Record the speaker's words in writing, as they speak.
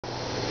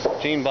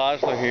Gene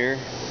Basler here,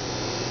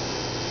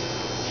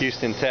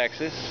 Houston,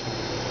 Texas.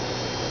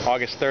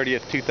 August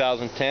 30th,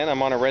 2010.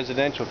 I'm on a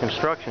residential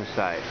construction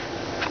site.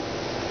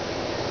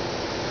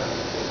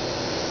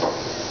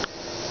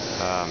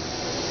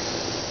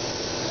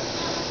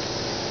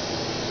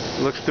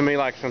 Looks to me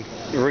like some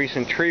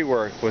recent tree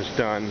work was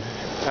done.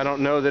 I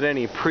don't know that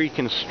any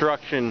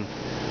pre-construction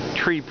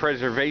tree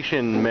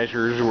preservation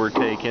measures were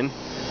taken.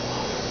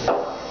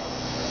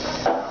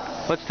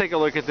 Let's take a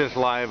look at this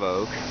live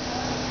oak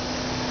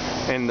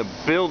and the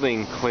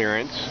building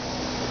clearance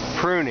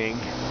pruning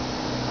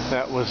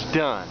that was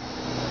done.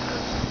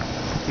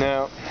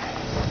 Now,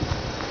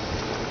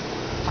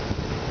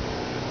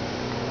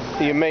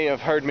 you may have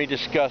heard me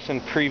discuss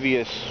in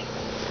previous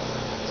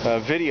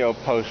video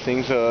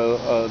postings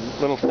a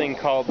little thing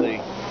called the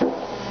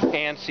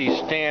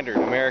ANSI standard,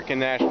 American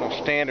National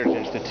Standards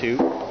Institute.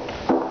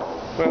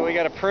 Well, we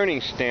got a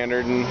pruning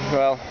standard, and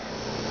well,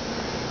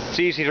 it's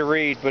easy to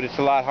read, but it's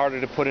a lot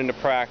harder to put into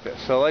practice.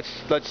 So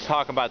let's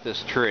talk about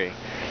this tree.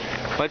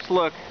 Let's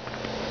look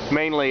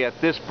mainly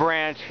at this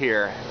branch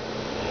here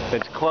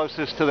that's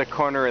closest to the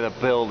corner of the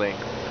building,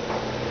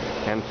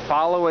 and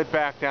follow it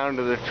back down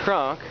to the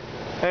trunk,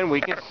 and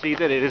we can see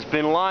that it has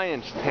been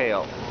lion's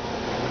tailed.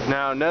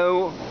 Now,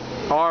 no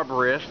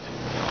arborist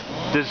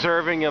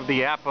deserving of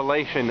the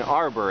appellation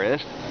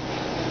arborist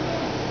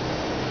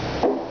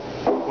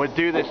would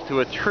do this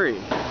to a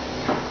tree.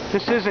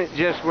 This isn't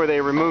just where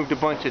they removed a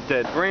bunch of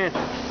dead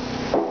branches.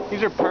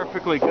 These are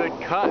perfectly good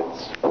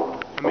cuts.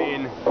 I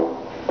mean,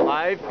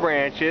 live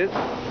branches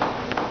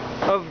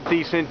of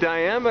decent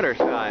diameter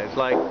size,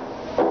 like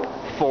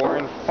 4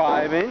 and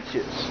 5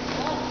 inches.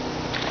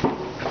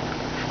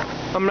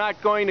 I'm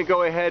not going to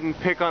go ahead and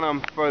pick on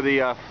them for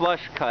the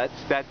flush cuts.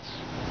 That's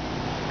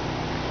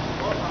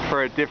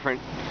for a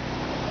different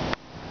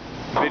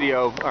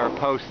video or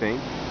posting.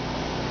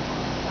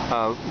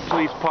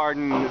 Please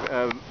pardon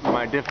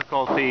my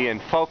difficulty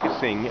in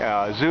focusing,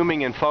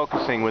 zooming and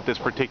focusing with this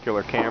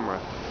particular camera.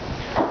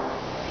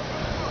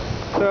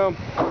 So,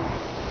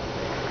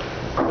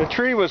 the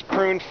tree was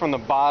pruned from the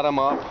bottom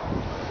up.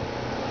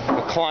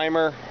 A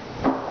climber,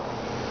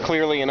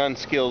 clearly an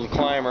unskilled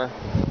climber.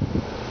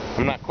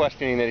 I'm not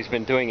questioning that he's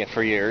been doing it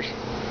for years.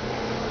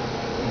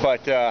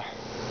 But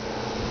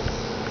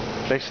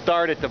they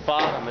start at the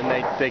bottom and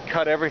they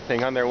cut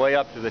everything on their way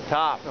up to the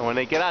top. And when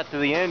they get out to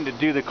the end to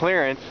do the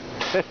clearance,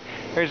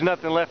 there's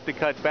nothing left to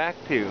cut back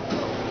to.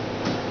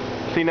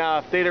 See, now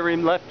if they'd have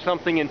left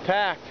something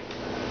intact,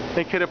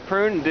 they could have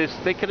pruned this,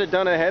 they could have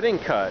done a heading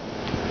cut.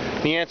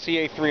 The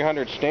ANSI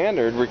 300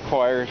 standard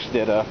requires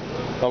that a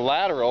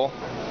lateral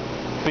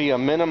be a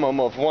minimum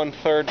of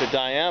 1/3 the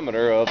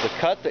diameter of the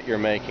cut that you're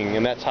making,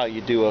 and that's how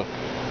you do a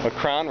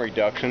crown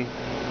reduction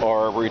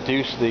or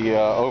reduce the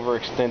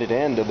overextended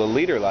end of a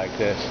leader like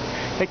this.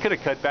 They could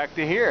have cut back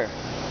to here,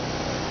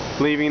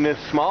 leaving this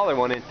smaller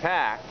one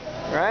intact,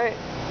 right?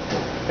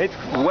 It's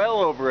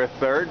well over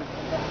 1/3.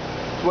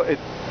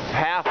 It's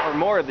half or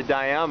more of the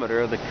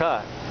diameter of the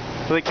cut.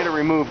 So they could have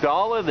removed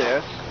all of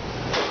this,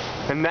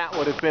 and that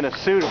would have been a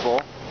suitable.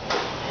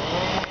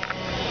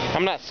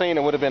 I'm not saying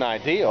it would have been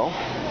ideal.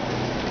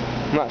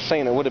 I'm not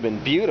saying it would have been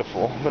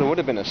beautiful, but it would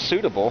have been a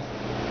suitable,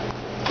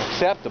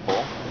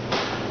 acceptable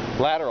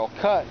lateral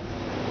cut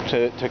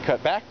to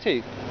cut back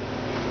to.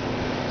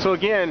 So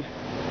again,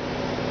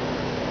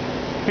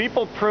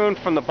 people prune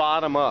from the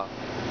bottom up.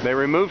 They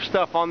remove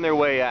stuff on their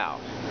way out.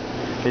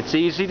 It's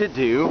easy to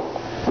do.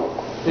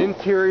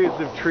 Interiors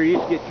of trees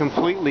get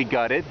completely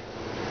gutted,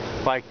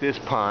 like this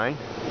pine.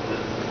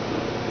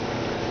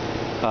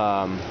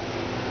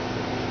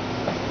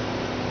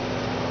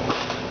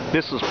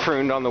 This was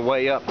pruned on the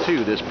way up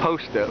too, this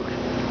post oak.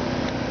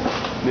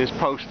 This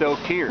post oak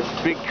here,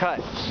 big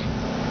cuts.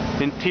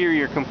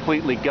 Interior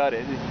completely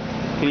gutted.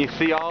 And you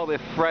see all the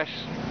fresh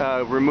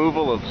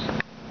removal of,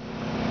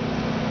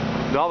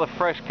 all the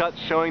fresh cuts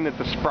showing that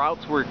the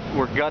sprouts were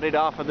gutted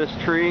off of this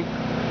tree.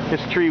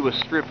 This tree was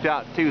stripped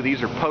out too.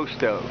 These are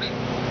post oaks.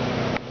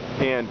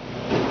 And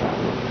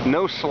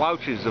no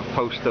slouches of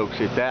post oaks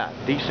at that.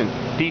 Decent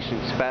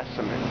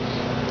specimens.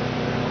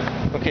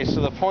 Okay, so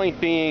the point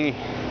being,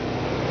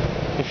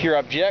 if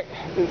you're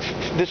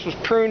this was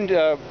pruned,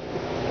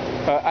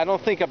 I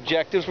don't think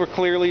objectives were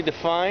clearly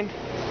defined,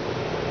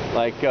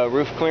 like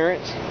roof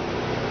clearance,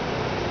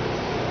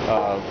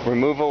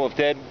 removal of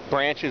dead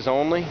branches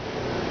only.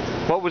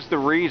 What was the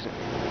reason?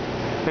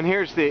 And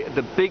here's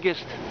the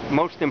biggest,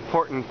 most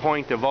important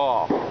point of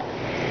all.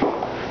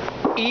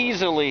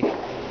 Easily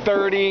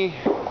 30,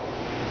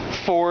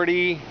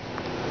 40,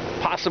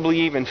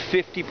 possibly even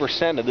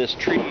 50% of this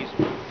tree's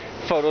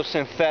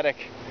photosynthetic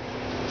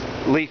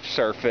leaf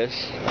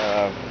surface,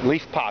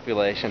 leaf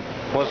population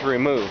was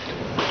removed.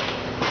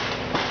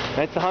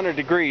 It's 100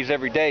 degrees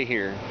every day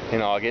here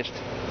in August,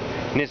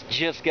 and it's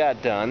just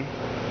got done,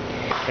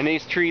 and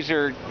these trees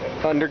are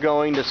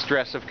undergoing the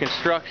stress of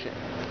construction.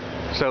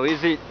 So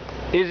is it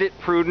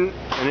prudent,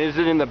 and is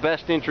it in the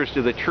best interest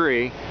of the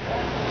tree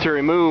to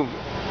remove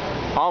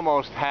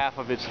almost half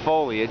of its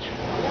foliage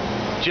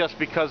just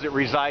because it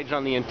resides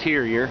on the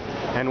interior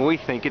and we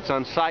think it's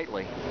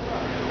unsightly?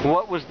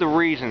 What was the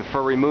reason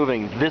for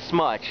removing this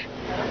much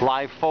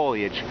live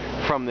foliage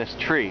from this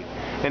tree?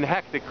 And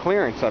heck, the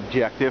clearance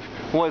objective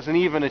wasn't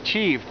even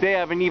achieved. They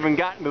haven't even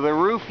gotten to the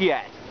roof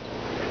yet.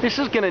 This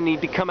is going to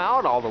need to come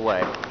out all the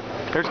way.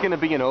 There's going to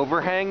be an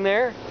overhang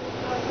there.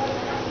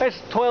 That's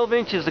 12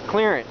 inches of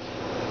clearance.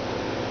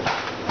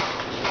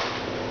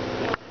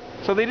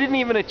 So they didn't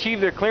even achieve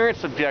their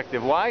clearance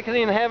objective. Why? Because they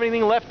didn't have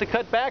anything left to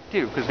cut back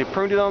to, because they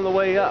pruned it on the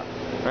way up,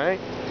 right?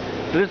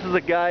 So this is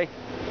a guy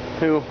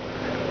who,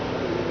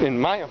 in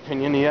my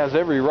opinion, he has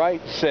every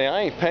right to say,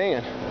 I ain't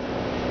paying.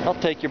 I'll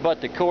take your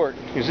butt to court,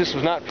 because this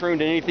was not pruned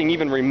to anything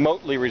even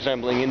remotely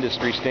resembling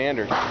industry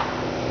standard.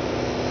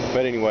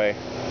 But anyway,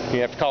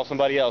 you have to call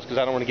somebody else, because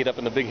I don't want to get up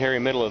in the big hairy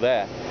middle of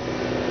that.